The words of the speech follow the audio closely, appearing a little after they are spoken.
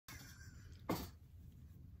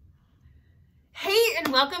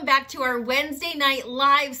and welcome back to our Wednesday night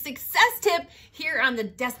live success tip here on the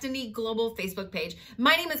Destiny Global Facebook page.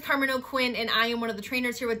 My name is Carmen O'Quinn and I am one of the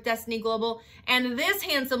trainers here with Destiny Global. And this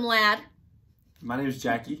handsome lad. My name is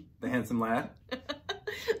Jackie, the handsome lad.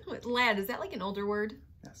 Lad, is that like an older word?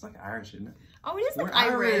 That's like Irish, isn't it? Oh, it is like We're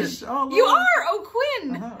Irish. Oh, you are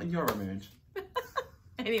O'Quinn. You're a marriage.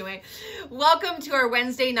 Anyway, welcome to our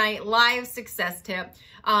Wednesday night live success tip.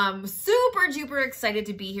 Super duper excited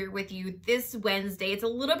to be here with you this Wednesday. It's a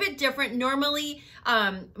little bit different. Normally,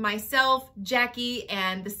 myself, Jackie,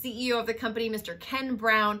 and the CEO of the company, Mr. Ken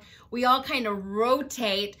Brown, we all kind of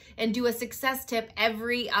rotate and do a success tip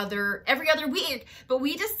every other week. But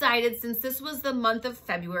we decided, since this was the month of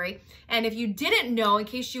February, and if you didn't know, in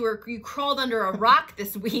case you crawled under a rock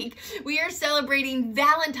this week, we are celebrating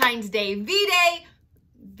Valentine's Day, V-Day.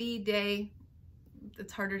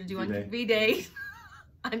 It's harder to do on V-Day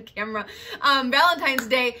on camera. Valentine's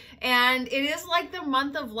Day, and it is like the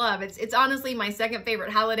month of love. It's honestly my second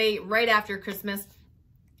favorite holiday right after Christmas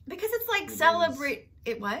because it's like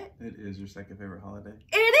What? It is your second favorite holiday.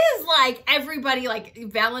 It is like everybody, like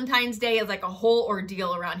Valentine's Day is like a whole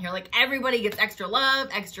ordeal around here. Like everybody gets extra love,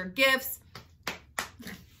 extra gifts.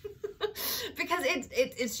 Because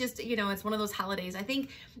it's just, you know, it's one of those holidays. I think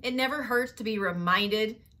it never hurts to be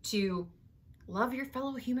reminded to love your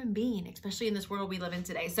fellow human being, especially in this world we live in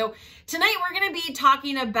today. So tonight we're going to be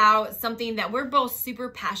talking about something that we're both super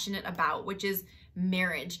passionate about, which is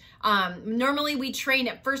marriage. Normally we train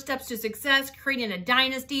at First Steps to Success, creating a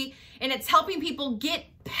dynasty, and it's helping people get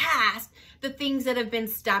past the things that have been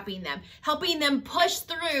stopping them, helping them push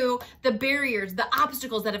through the barriers, the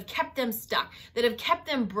obstacles that have kept them stuck, that have kept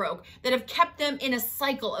them broke, that have kept them in a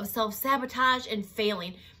cycle of self-sabotage and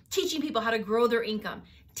failing, teaching people how to grow their income,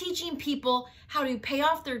 teaching people how to pay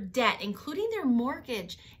off their debt, including their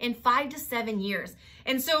mortgage, in 5 to 7 years.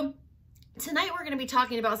 And so tonight we're going to be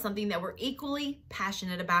talking about something that we're equally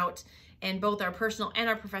passionate about in both our personal and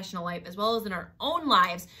our professional life, as well as in our own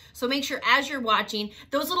lives. So make sure as you're watching,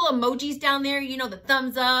 those little emojis down there, you know, the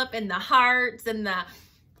thumbs up and the hearts and the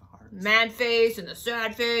mad face and the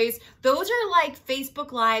sad face, those are like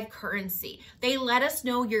Facebook Live currency. They let us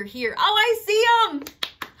know you're here. Oh, I see them.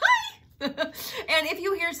 And if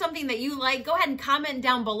you hear something that you like, go ahead and comment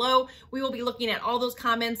down below. We will be looking at all those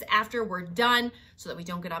comments after we're done so that we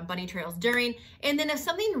don't get on bunny trails during. And then if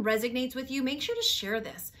something resonates with you, make sure to share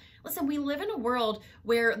this. Listen, we live in a world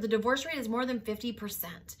where the divorce rate is more than 50%.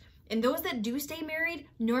 And those that do stay married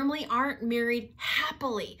normally aren't married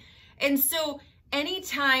happily. And so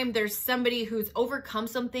anytime there's somebody who's overcome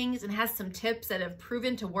some things and has some tips that have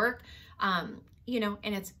proven to work, you know,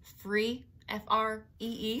 and it's free,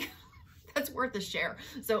 F-R-E-E, that's worth a share.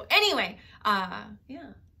 So anyway,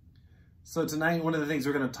 yeah. So tonight, one of the things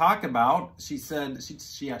we're going to talk about, she said,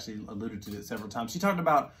 she actually alluded to it several times. She talked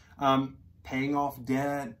about paying off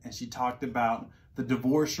debt, and she talked about the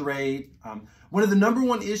divorce rate. One of the number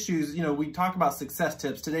one issues, you know, we talk about success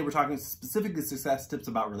tips. Today, we're talking specifically success tips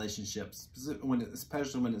about relationships,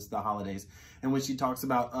 especially when it's the holidays. And when she talks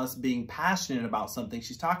about us being passionate about something,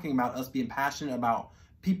 she's talking about us being passionate about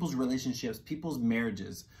people's relationships, people's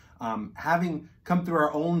marriages. Having come through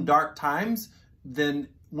our own dark times, then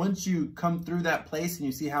once you come through that place and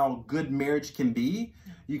you see how good marriage can be,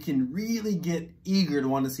 you can really get eager to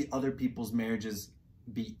want to see other people's marriages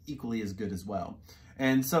be equally as good as well.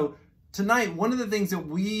 And so tonight, one of the things that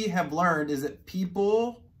we have learned is that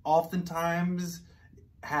people oftentimes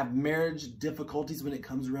have marriage difficulties when it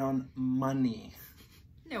comes around money.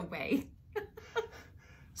 No way.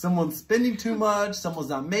 Someone's spending too much, someone's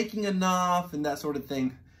not making enough, and that sort of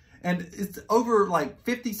thing. And it's over like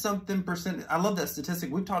 50-something%. I love that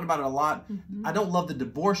statistic. We've talked about it a lot. Mm-hmm. I don't love the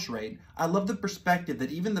divorce rate. I love the perspective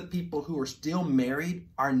that even the people who are still married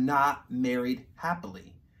are not married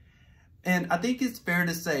happily. And I think it's fair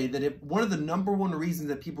to say that if one of the number one reasons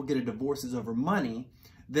that people get a divorce is over money,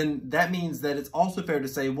 then that means that it's also fair to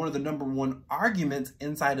say one of the number one arguments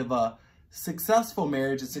inside of a successful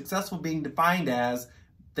marriage is successful being defined as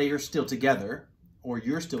they are still together or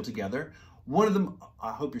you're still together. One of them,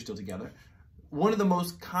 I hope you're still together. One of the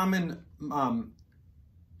most common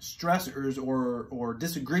stressors or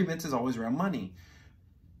disagreements is always around money.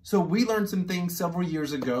 So we learned some things several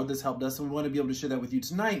years ago. This helped us, and we want to be able to share that with you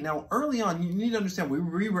tonight. Now, early on, you need to understand,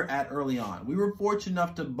 we were at early on. We were fortunate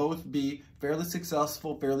enough to both be fairly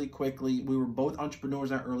successful fairly quickly. We were both entrepreneurs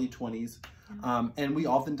in our early 20s, and we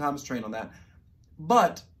oftentimes train on that.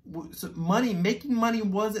 But so making money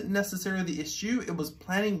wasn't necessarily the issue. It was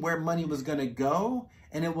planning where money was going to go,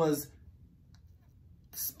 and it was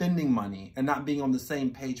spending money and not being on the same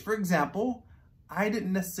page. For example, I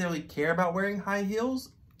didn't necessarily care about wearing high heels,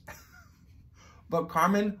 But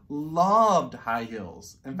Carmen loved high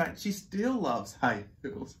heels. In fact, she still loves high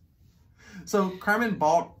heels. So Carmen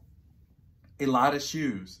bought a lot of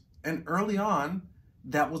shoes. And early on,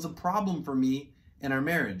 that was a problem for me in our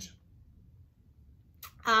marriage.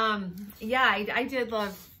 Yeah, I did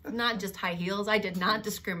love not just high heels. I did not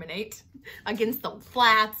discriminate against the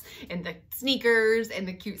flats and the sneakers and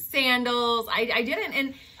the cute sandals. I didn't.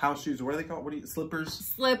 And house shoes, what are they called? What are you, slippers?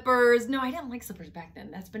 Slippers. No, I didn't like slippers back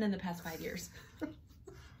then. That's been in the past 5 years.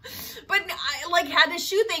 But I like had this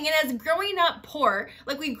shoe thing, and as growing up poor,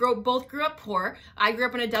 like we both grew up poor. I grew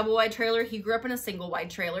up in a double wide trailer. He grew up in a single wide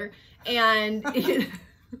trailer, and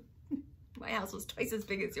my house was twice as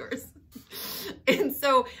big as yours. And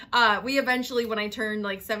so we eventually, when I turned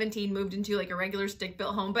like 17, moved into like a regular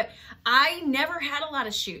stick-built home. But I never had a lot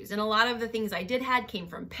of shoes, and a lot of the things I did had came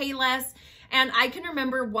from Payless. And I can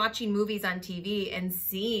remember watching movies on TV and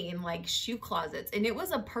seeing like shoe closets, and it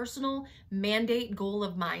was a personal mandate goal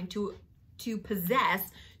of mine to possess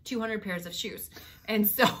 200 pairs of shoes. And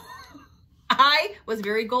so I was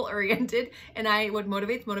very goal oriented, and what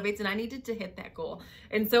motivates, and I needed to hit that goal.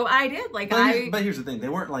 And so I did. Like but here's the thing: they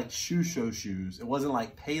weren't like shoe show shoes. It wasn't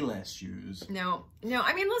like Payless shoes. No.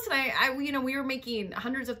 I mean, listen, we were making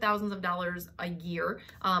hundreds of thousands of dollars a year.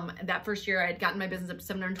 That first year, I had gotten my business up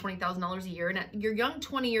to $720,000 a year, and at your young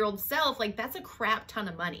 20-year-old self, like that's a crap ton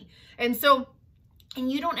of money. And so. And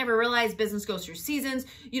you don't ever realize business goes through seasons.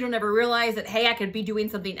 You don't ever realize that, hey, I could be doing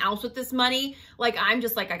something else with this money. Like, I'm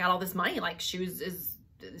just like, I got all this money. Like, shoes is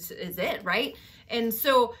it, right? And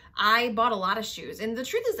so I bought a lot of shoes. And the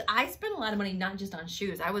truth is, I spent a lot of money, not just on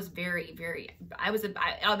shoes. I was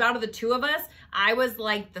out of the two of us, I was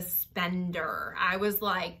like the spender. I was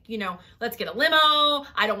like, let's get a limo.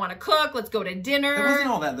 I don't want to cook. Let's go to dinner. It wasn't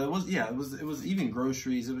all that though. It was even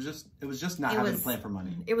groceries. It was just not having a plan for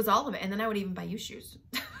money. It was all of it. And then I would even buy you shoes.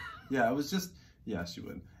 Yeah, it was just, yes, you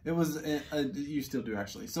would. It was, you still do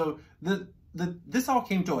actually. So this all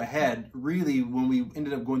came to a head really when we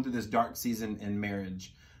ended up going through this dark season in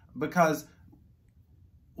marriage, because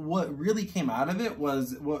what really came out of it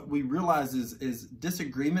was what we realized is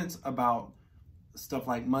disagreements about stuff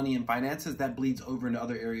like money and finances that bleeds over into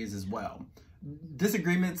other areas as well.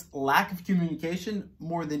 Disagreements, lack of communication,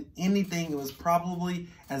 more than anything, it was probably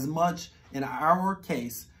as much in our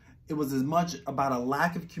case, it was as much about a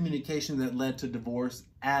lack of communication that led to divorce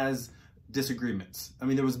as disagreements. I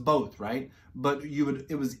mean, there was both, right? But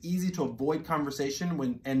it was easy to avoid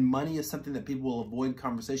conversation and money is something that people will avoid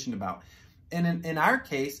conversation about. And in our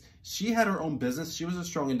case, she had her own business. She was a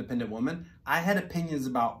strong, independent woman. I had opinions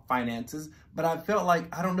about finances, but I felt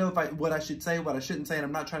like, I don't know what I should say, what I shouldn't say, and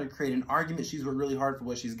I'm not trying to create an argument. She's worked really hard for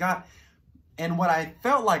what she's got. And what I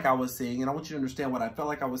felt like I was seeing, and I want you to understand what I felt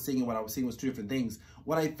like I was seeing and what I was seeing was two different things.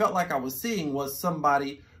 What I felt like I was seeing was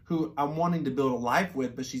somebody who I'm wanting to build a life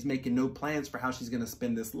with, but she's making no plans for how she's going to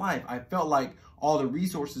spend this life. I felt like all the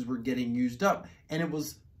resources were getting used up, and it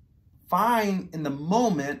was fine in the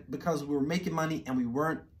moment because we were making money and we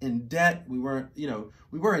weren't in debt. We were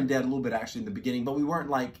in debt a little bit actually in the beginning, but we weren't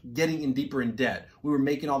like getting in deeper in debt. We were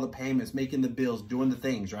making all the payments, making the bills, doing the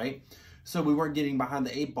things, right? So we weren't getting behind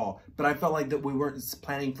the 8 ball, but I felt like that we weren't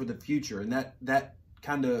planning for the future, and that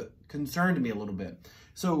kind of concerned me a little bit.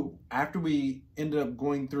 So after we ended up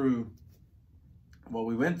going through what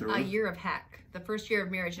we went through. A year of heck. The first year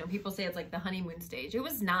of marriage, people say it's like the honeymoon stage. It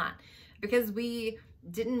was not, because we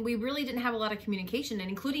really didn't have a lot of communication, and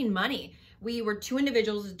including money. We were two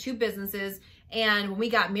individuals, two businesses, and when we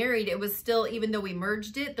got married, it was still, even though we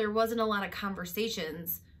merged it, there wasn't a lot of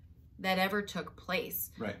conversations that ever took place.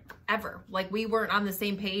 Right. Ever. Like, we weren't on the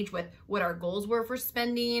same page with what our goals were for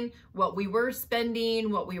spending, what we were spending,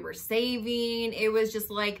 what we were saving. It was just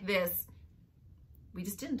like this. We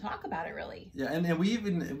just didn't talk about it really. Yeah, and we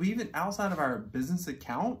even outside of our business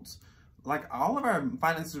accounts, like all of our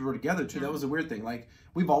finances were together too. Yeah. That was a weird thing. Like,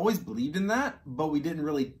 we've always believed in that, but we didn't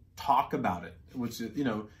really talk about it, which is,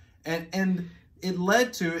 and it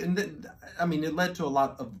led to, it led to a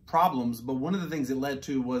lot of problems, but one of the things it led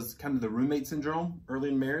to was kind of the roommate syndrome early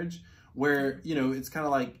in marriage, where, it's kind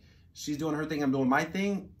of like she's doing her thing, I'm doing my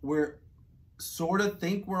thing. We're sort of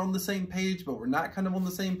think we're on the same page, but we're not kind of on the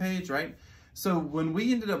same page, right? So when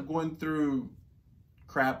we ended up going through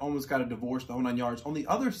crap, almost got a divorce, the whole 9 yards, on the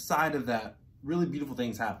other side of that, really beautiful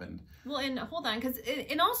things happened. Well, and hold on,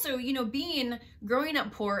 and also, growing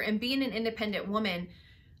up poor and being an independent woman,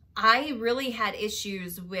 I really had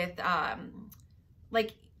issues with,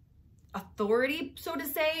 like, authority, so to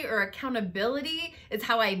say, or accountability is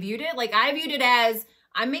how I viewed it. Like, I viewed it as,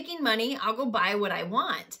 I'm making money. I'll go buy what I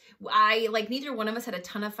want. Neither one of us had a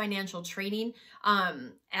ton of financial training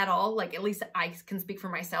at all. Like, at least I can speak for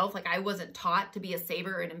myself. Like, I wasn't taught to be a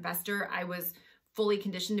saver or an investor. I was fully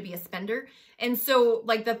conditioned to be a spender. And so,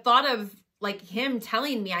 like, the thought of, like, him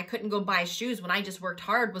telling me I couldn't go buy shoes when I just worked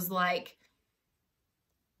hard was like,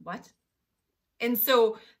 what? And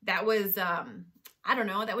so that was, I don't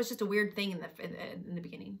know, that was just a weird thing in the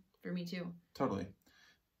beginning for me too. Totally.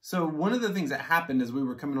 So one of the things that happened as we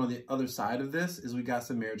were coming on the other side of this is we got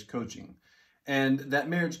some marriage coaching. And that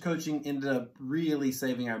marriage coaching ended up really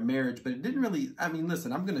saving our marriage, but it didn't really, I mean,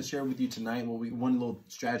 listen, I'm going to share with you tonight one little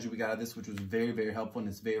strategy we got out of this, which was very, very helpful, and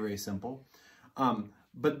it's very, very simple.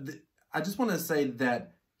 I just want to say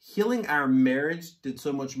that healing our marriage did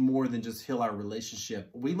so much more than just heal our relationship.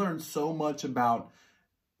 We learned so much about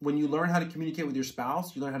when you learn how to communicate with your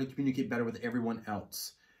spouse, you learn how to communicate better with everyone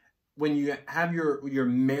else. When you have your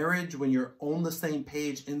marriage, when you're on the same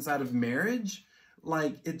page inside of marriage,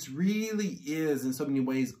 like, it really is in so many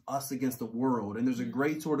ways us against the world. And there's a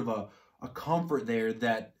great sort of a comfort there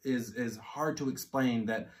that is hard to explain,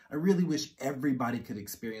 that I really wish everybody could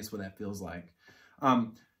experience what that feels like.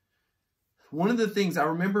 One of the things, I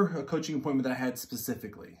remember a coaching appointment that I had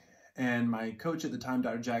specifically, and my coach at the time,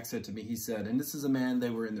 Dr. Jack, said to me, he said, and this is a man, they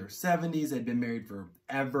were in their 70s, they'd been married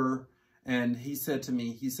forever. And he said to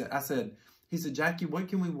me, he said, Jackie, what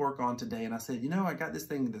can we work on today? And I said, I got this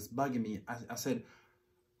thing that's bugging me. I said,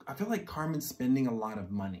 I feel like Carmen's spending a lot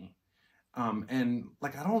of money. And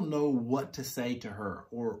like, I don't know what to say to her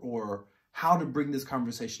or how to bring this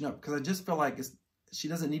conversation up, because I just feel like she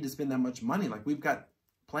doesn't need to spend that much money. Like, we've got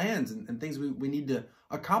plans and things we need to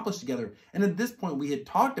accomplish together. And at this point, we had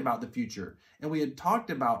talked about the future, and we had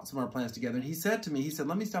talked about some of our plans together. And he said to me,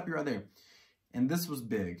 let me stop you right there. And this was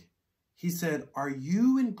big. He said, are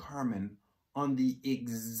you and Carmen on the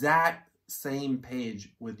exact same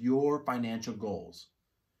page with your financial goals?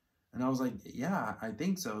 And I was like, yeah, I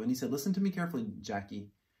think so. And he said, listen to me carefully, Jackie.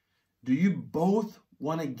 Do you both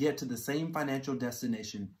want to get to the same financial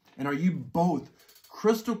destination? And are you both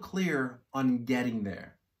crystal clear on getting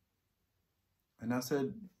there? And I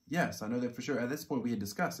said, yes, I know that for sure. At this point, we had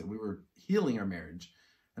discussed it. We were healing our marriage.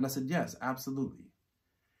 And I said, yes, absolutely.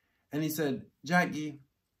 And he said, Jackie,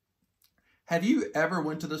 have you ever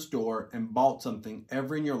went to the store and bought something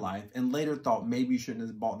ever in your life and later thought maybe you shouldn't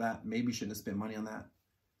have bought that, maybe you shouldn't have spent money on that?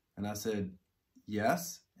 And I said,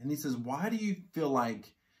 yes. And he says, why do you feel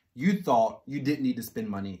like you thought you didn't need to spend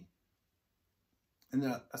money? And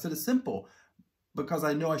then I said, it's simple, because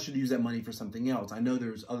I know I should use that money for something else. I know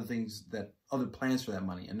there's other plans for that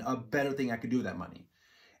money and a better thing I could do with that money.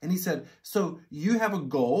 And he said, so you have a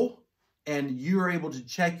goal and you're able to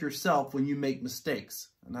check yourself when you make mistakes.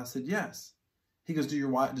 And I said, yes. He goes, does your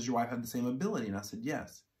wife have the same ability? And I said,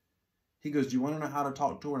 yes. He goes, do you want to know how to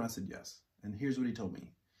talk to her? And I said, yes. And here's what he told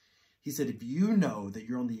me. He said, if you know that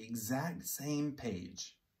you're on the exact same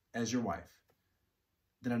page as your wife,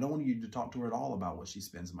 then I don't want you to talk to her at all about what she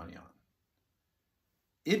spends money on.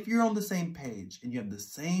 If you're on the same page and you have the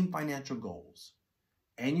same financial goals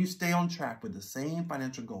and you stay on track with the same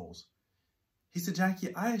financial goals, he said,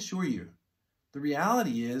 Jackie, I assure you, the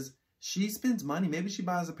reality is she spends money. Maybe she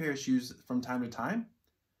buys a pair of shoes from time to time,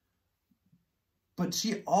 but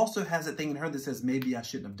she also has that thing in her that says, maybe I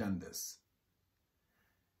shouldn't have done this.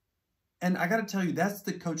 And I got to tell you, that's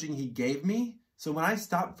the coaching he gave me. So when I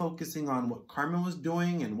stopped focusing on what Carmen was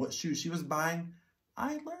doing and what shoes she was buying,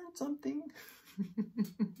 I learned something.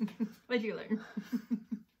 What'd you learn?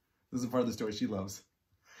 This is a part of the story she loves.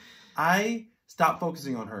 I stopped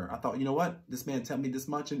focusing on her. I thought, you know what? This man told me this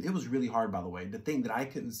much. And it was really hard, by the way, to think that I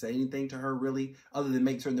couldn't say anything to her really, other than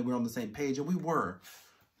make certain that we were on the same page. And we were.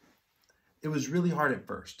 It was really hard at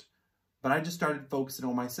first. But I just started focusing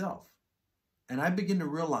on myself. And I began to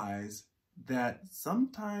realize that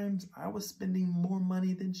sometimes I was spending more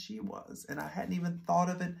money than she was. And I hadn't even thought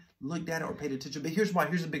of it, looked at it, or paid attention. But here's why.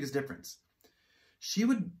 Here's the biggest difference. She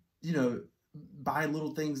would, buy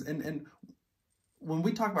little things. And when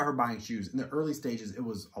we talk about her buying shoes, in the early stages, it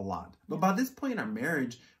was a lot. But by this point in our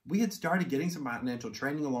marriage, we had started getting some financial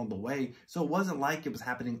training along the way. So it wasn't like it was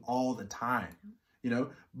happening all the time,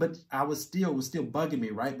 But it was still bugging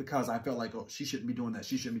me, right? Because I felt like, oh, she shouldn't be doing that.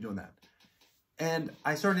 She shouldn't be doing that. And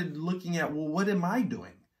I started looking at, well, what am I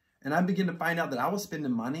doing? And I began to find out that I was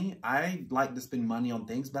spending money. I like to spend money on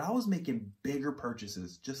things, but I was making bigger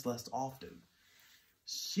purchases just less often.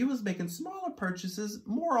 She was making smaller purchases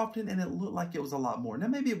more often, and it looked like it was a lot more. Now,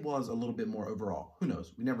 maybe it was a little bit more overall. Who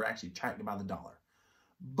knows? We never actually tracked it by the dollar.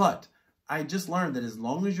 But I just learned that as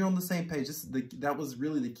long as you're on the same page, that was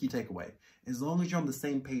really the key takeaway. As long as you're on the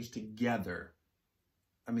same page together,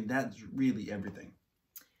 I mean, that's really everything.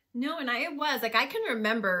 No, and I can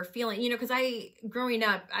remember feeling, because growing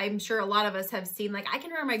up, I'm sure a lot of us have seen, I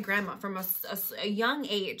can remember my grandma from a young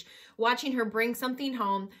age, watching her bring something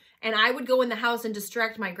home, and I would go in the house and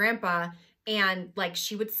distract my grandpa, and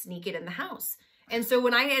she would sneak it in the house. And so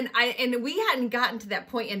when and we hadn't gotten to that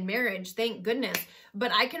point in marriage, thank goodness,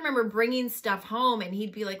 but I can remember bringing stuff home, and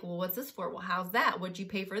he'd be like, well, what's this for? Well, how's that? What'd you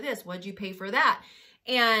pay for this? What'd you pay for that?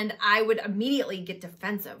 And I would immediately get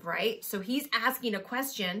defensive, right? So he's asking a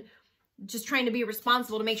question, just trying to be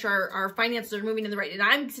responsible to make sure our finances are moving in the right. And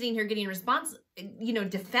I'm sitting here getting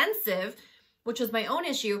defensive, which was my own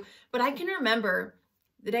issue. But I can remember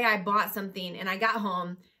the day I bought something and I got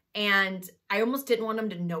home and I almost didn't want him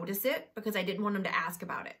to notice it because I didn't want him to ask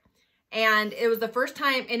about it. And it was the first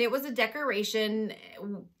time, and it was a decoration.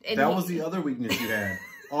 And that was the other weakness you had.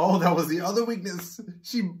 Oh, that was the other weakness.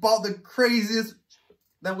 She bought the craziest.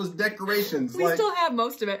 That was decorations. We still have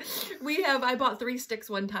most of it. I bought 3 sticks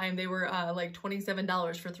one time. They were like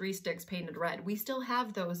 $27 for 3 sticks painted red. We still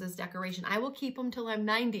have those as decoration. I will keep them till I'm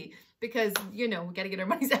 90 because, we got to get our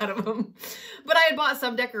monies out of them. But I had bought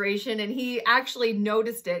some decoration and he actually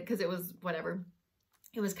noticed it because it was whatever.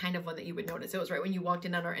 It was kind of one that you would notice. It was right when you walked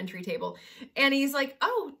in on our entry table. And he's like,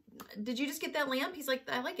 oh, did you just get that lamp? He's like,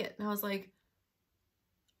 I like it. And I was like,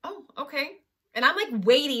 oh, okay. And I'm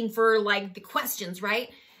waiting for the questions, right?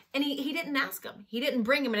 And he didn't ask him. He didn't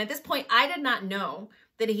bring him. And at this point, I did not know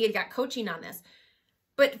that he had got coaching on this.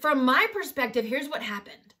 But from my perspective, here's what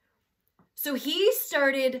happened. So he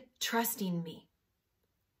started trusting me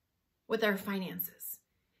with our finances.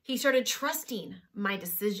 He started trusting my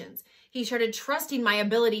decisions. He started trusting my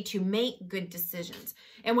ability to make good decisions.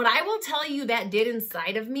 And what I will tell you that did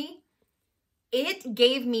inside of me, it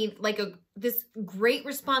gave me this great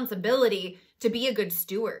responsibility to be a good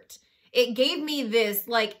steward. It gave me this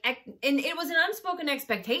and it was an unspoken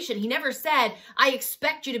expectation. He never said, I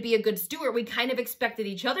expect you to be a good steward. We kind of expected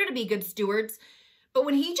each other to be good stewards. But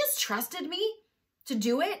when he just trusted me to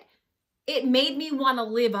do it, it made me want to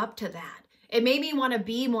live up to that. It made me want to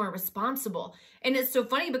be more responsible. And it's so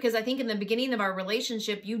funny because I think in the beginning of our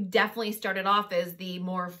relationship, you definitely started off as the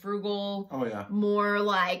more frugal. Oh, yeah.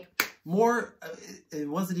 More, it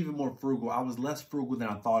wasn't even more frugal. I was less frugal than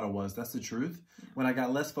I thought I was. That's the truth. When I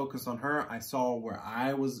got less focused on her, I saw where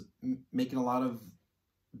I was making a lot of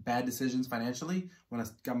bad decisions financially when I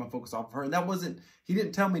got my focus off of her. And he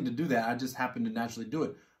didn't tell me to do that. I just happened to naturally do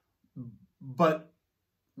it. But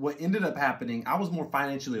what ended up happening, I was more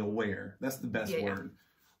financially aware. That's the best word.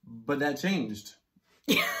 But that changed.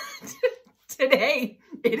 Today,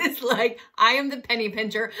 it is I am the penny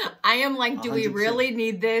pincher. I am do 100%. We really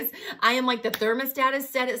need this? I am the thermostat is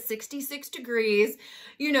set at 66 degrees.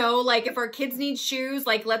 If our kids need shoes,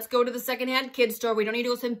 let's go to the secondhand kids store. We don't need to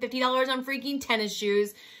go spend $50 on freaking tennis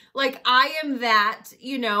shoes. I am that,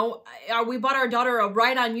 we bought our daughter a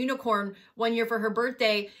ride-on unicorn one year for her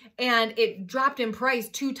birthday and it dropped in price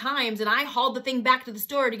 2 times and I hauled the thing back to the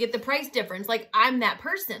store to get the price difference. I'm that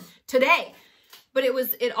person today. But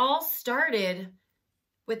it all started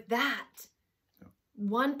with that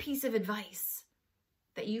one piece of advice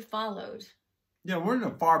that you followed. Yeah, we're in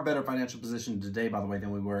a far better financial position today, by the way,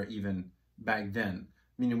 than we were even back then.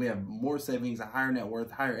 Meaning we have more savings, a higher net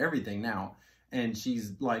worth, higher everything now. And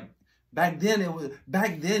she's back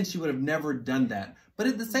then she would have never done that. But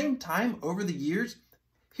at the same time, over the years,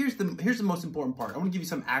 here's the most important part. I want to give you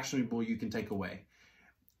some actionable you can take away.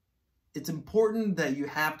 It's important that you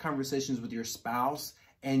have conversations with your spouse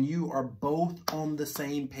and you are both on the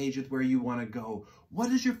same page with where you want to go. What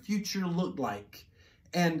does your future look like?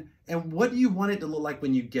 And what do you want it to look like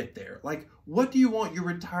when you get there? What do you want your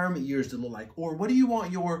retirement years to look like? Or what do you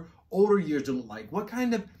want your older years to look like? What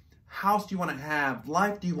kind of house do you want to have?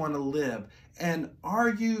 Life do you want to live? And are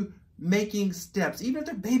you making steps, even if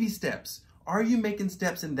they're baby steps? Are you making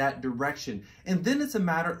steps in that direction? And then it's a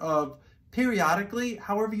matter of periodically,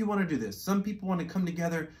 however you want to do this. Some people want to come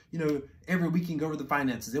together, every week and go over the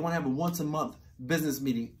finances. They want to have a once a month business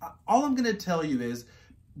meeting. All I'm going to tell you is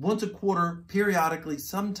once a quarter, periodically,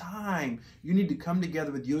 sometime you need to come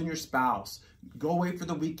together with you and your spouse, go away for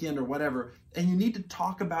the weekend or whatever, and you need to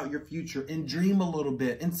talk about your future and dream a little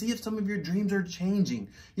bit and see if some of your dreams are changing.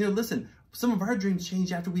 Listen, some of our dreams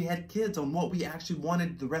changed after we had kids on what we actually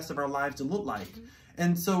wanted the rest of our lives to look like. Mm-hmm.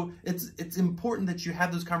 And so it's important that you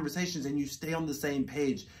have those conversations and you stay on the same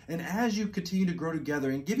page. And as you continue to grow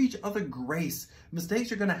together and give each other grace, mistakes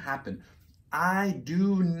are going to happen. I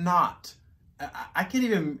can't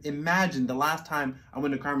even imagine the last time I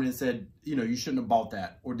went to Carmen and said, you shouldn't have bought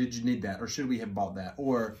that. Or did you need that? Or should we have bought that?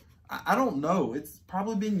 Or I don't know. It's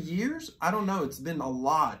probably been years. I don't know. It's been a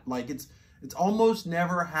lot. It's almost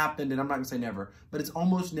never happened, and I'm not gonna say never, but it's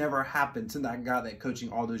almost never happened since I got that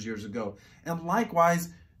coaching all those years ago. And likewise,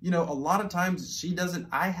 you know, a lot of times she doesn't,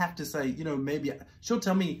 I have to say, you know, maybe she'll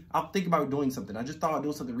tell me, I'll think about doing something. I just thought about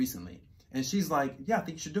doing something recently. And she's like, yeah, I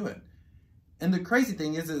think you should do it. And the crazy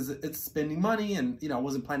thing is it's spending money, and, you know, I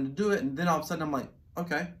wasn't planning to do it. And then all of a sudden I'm like,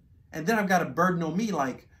 okay. And then I've got a burden on me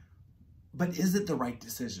like, but is it the right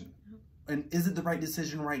decision? And is it the right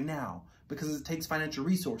decision right now? Because it takes financial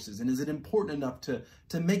resources. And is it important enough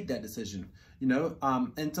to make that decision? You know,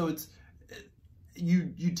 and so it's,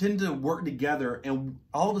 you tend to work together, and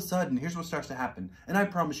all of a sudden, here's what starts to happen. And I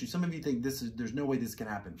promise you, some of you think there's no way this can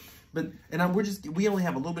happen. But, we only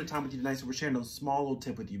have a little bit of time with you tonight, so we're sharing a small little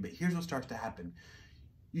tip with you. But here's what starts to happen.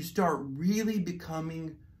 You start really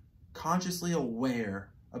becoming consciously aware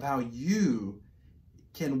of how you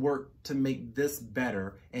can work to make this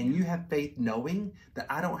better, and you have faith knowing that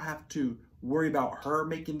I don't have to worry about her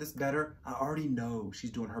making this better. I already know she's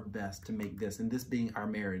doing her best to make this, and this being our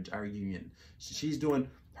marriage, our union. She's doing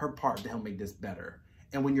her part to help make this better.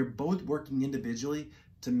 And when you're both working individually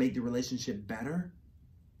to make the relationship better,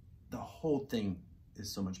 the whole thing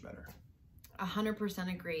is so much better.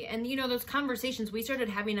 100% agree. And you know, those conversations, we started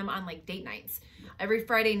having them on like date nights. Every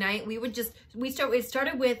Friday night, it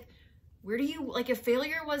started with, where do you, like, if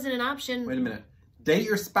failure wasn't an option. Wait a minute. Date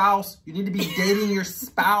your spouse. You need to be dating your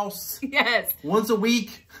spouse. Yes. Once a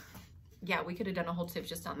week. Yeah, we could have done a whole tip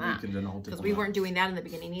just on that. We could have done a whole tip because we weren't doing that in the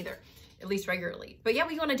beginning either, at least regularly. But yeah,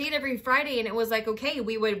 we go on a date every Friday, and it was like, okay,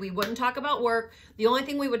 we wouldn't talk about work. The only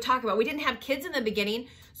thing we would talk about, we didn't have kids in the beginning,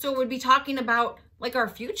 so it would be talking about like our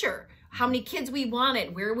future, how many kids we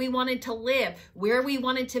wanted, where we wanted to live, where we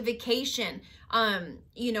wanted to vacation,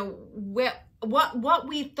 you know, what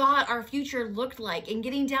we thought our future looked like, and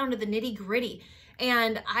getting down to the nitty gritty.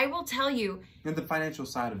 And I will tell you, and the financial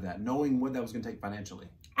side of that, knowing what that was going to take financially.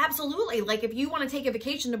 Absolutely. Like, if you want to take a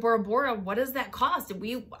vacation to Bora Bora, what does that cost?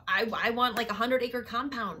 I want like a 100-acre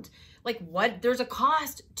compound. Like, what? There's a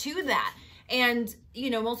cost to that. And,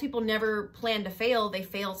 you know, most people never plan to fail. They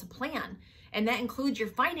fail to plan. And that includes your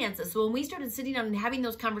finances. So when we started sitting down and having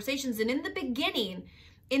those conversations, and in the beginning,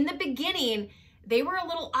 they were a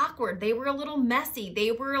little awkward. They were a little messy.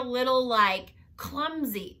 They were a little like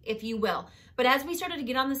clumsy, if you will. But as we started to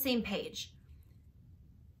get on the same page,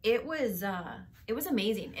 it was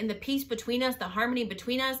amazing. And the peace between us, the harmony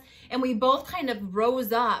between us, and we both kind of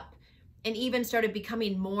rose up and even started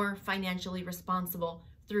becoming more financially responsible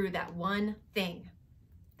through that one thing,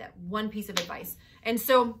 that one piece of advice. And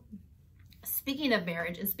so, speaking of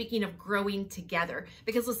marriage and speaking of growing together,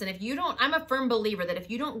 because listen, I'm a firm believer that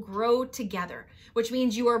if you don't grow together, which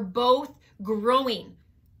means you are both growing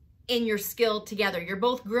in your skill together, you're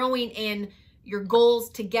both growing in your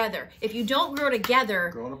goals together. If you don't grow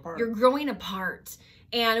together, you're growing apart.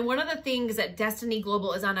 And one of the things that Destiny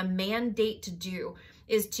Global is on a mandate to do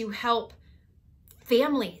is to help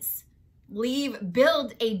families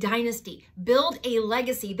build a dynasty, build a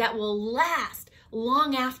legacy that will last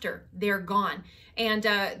long after they're gone. And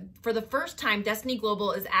for the first time, Destiny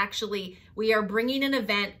Global is we are bringing an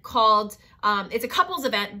event called, it's a couples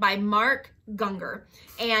event by Mark Gungor,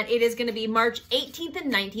 and it is going to be March 18th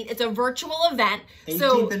and 19th. It's a virtual event.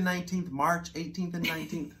 18th and 19th, March 18th and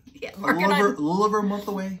 19th. Yeah, a little over a month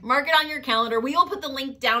away. Mark it on your calendar. We will put the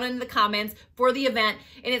link down in the comments for the event,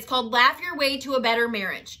 and it's called Laugh Your Way to a Better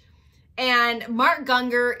Marriage. And Mark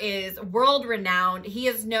Gungor is world renowned. He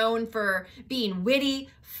is known for being witty,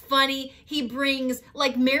 funny. He brings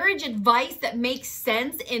like marriage advice that makes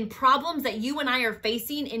sense in problems that you and I are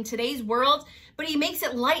facing in today's world, but he makes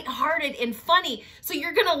it lighthearted and funny. So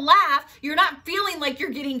you're going to laugh. You're not feeling like you're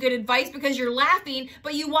getting good advice because you're laughing,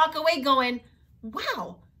 but you walk away going,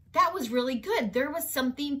 wow, that was really good. There was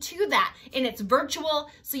something to that. And it's virtual,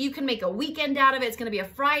 so you can make a weekend out of it. It's going to be a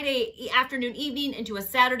Friday afternoon, evening into a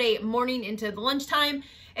Saturday morning into the lunchtime.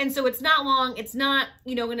 And so it's not long. It's not,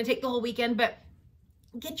 going to take the whole weekend, but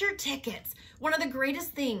get your tickets. One of the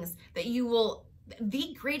greatest things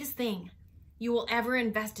the greatest thing you will ever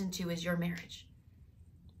invest into is your marriage.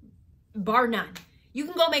 Bar none. You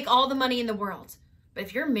can go make all the money in the world, but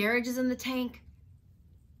if your marriage is in the tank,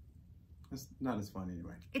 it's not as fun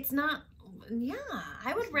anyway. It's not. Yeah,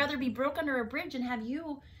 I would rather be broke under a bridge and have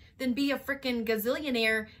you than be a freaking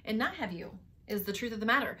gazillionaire and not have you, is the truth of the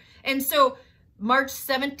matter. And so March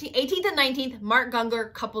 18th and 19th, Mark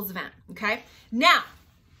Gungor couples event. Okay. Now,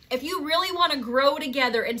 if you really want to grow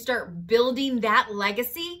together and start building that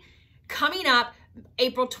legacy, coming up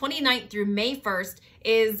April 29th through May 1st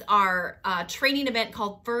is our training event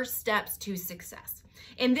called First Steps to Success.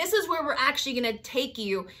 And this is where we're actually going to take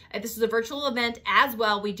you. This is a virtual event as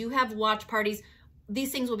well. We do have watch parties.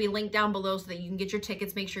 these things will be linked down below so that you can get your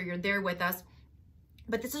tickets, make sure you're there with us.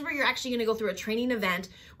 But this is where you're actually gonna go through a training event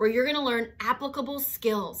where you're gonna learn applicable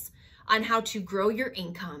skills on how to grow your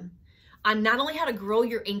income, on not only how to grow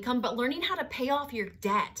your income, but learning how to pay off your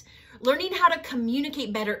debt, learning how to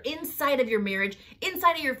communicate better inside of your marriage,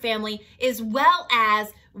 inside of your family, as well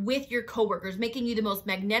as with your coworkers, making you the most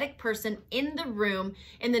magnetic person in the room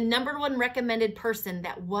and the #1 recommended person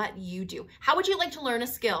that what you do. How would you like to learn a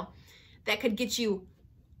skill that could get you,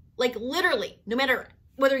 like literally, no matter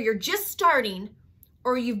whether you're just starting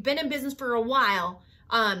or you've been in business for a while?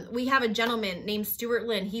 We have a gentleman named Stuart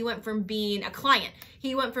Lynn. He went from being a client.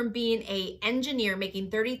 He went from being an engineer making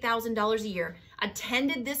 $30,000 a year,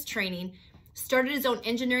 attended this training, started his own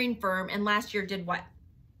engineering firm, and last year did what?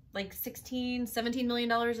 Like $17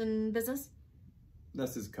 million in business?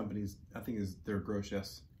 That's his company's, I think is their gross,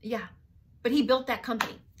 yes. Yeah, but he built that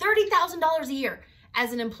company. $30,000 a year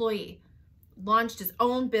as an employee. Launched his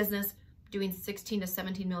own business doing $16 to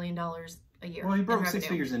 $17 million a year. Well, he broke 6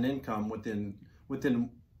 figures in income within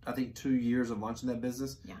I think 2 years of launching that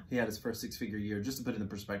business. Yeah. He had his first 6-figure year, just to put it in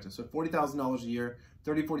perspective. So $40,000 a year,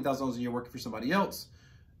 $40,000 a year working for somebody else.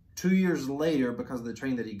 2 years later, because of the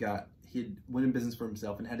training that he got, he went in business for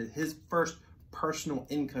himself and had his first personal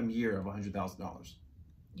income year of $100,000.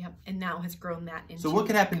 Yep, and now has grown that into... So what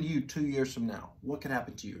could happen to you 2 years from now? What could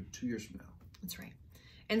happen to you 2 years from now? That's right.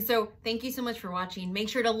 And so thank you so much for watching. Make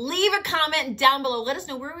sure to leave a comment down below. Let us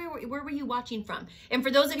know where were you watching from. And for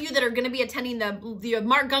those of you that are going to be attending the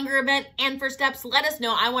Mark Gungor event and First Steps, let us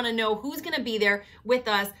know. I want to know who's going to be there with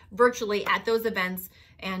us virtually at those events.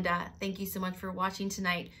 And thank you so much for watching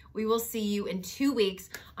tonight. We will see you in 2 weeks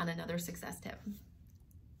on another success tip.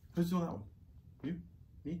 Who's doing that one? You?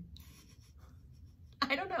 Me?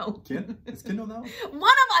 I don't know. Ken? Is Ken doing that one?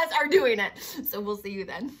 One of us are doing it. So we'll see you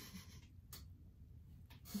then.